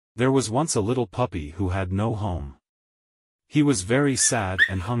There was once a little puppy who had no home. He was very sad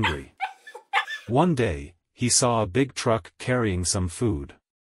and hungry. One day, he saw a big truck carrying some food.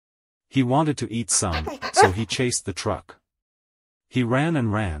 He wanted to eat some, so he chased the truck. He ran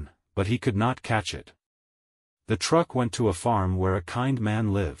and ran, but he could not catch it. The truck went to a farm where a kind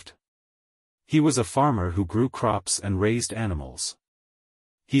man lived. He was a farmer who grew crops and raised animals.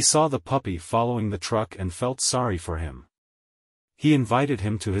 He saw the puppy following the truck and felt sorry for him. He invited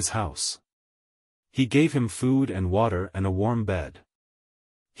him to his house. He gave him food and water and a warm bed.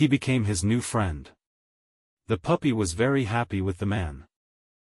 He became his new friend. The puppy was very happy with the man.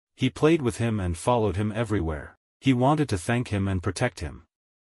 He played with him and followed him everywhere. He wanted to thank him and protect him.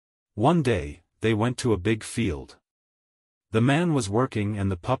 One day, they went to a big field. The man was working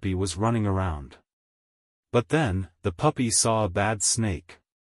and the puppy was running around. But then, the puppy saw a bad snake.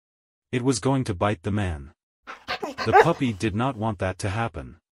 It was going to bite the man. The puppy did not want that to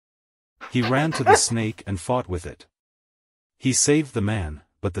happen. He ran to the snake and fought with it. He saved the man,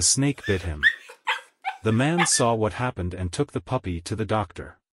 but the snake bit him. The man saw what happened and took the puppy to the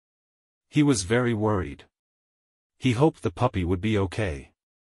doctor. He was very worried. He hoped the puppy would be okay.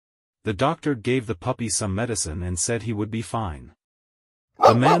 The doctor gave the puppy some medicine and said he would be fine.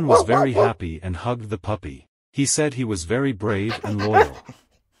 The man was very happy and hugged the puppy. He said he was very brave and loyal.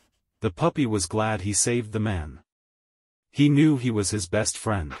 The puppy was glad he saved the man. He knew he was his best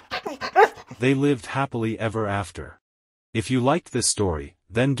friend. They lived happily ever after. If you liked this story,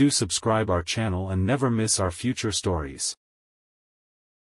 then do subscribe our channel and never miss our future stories.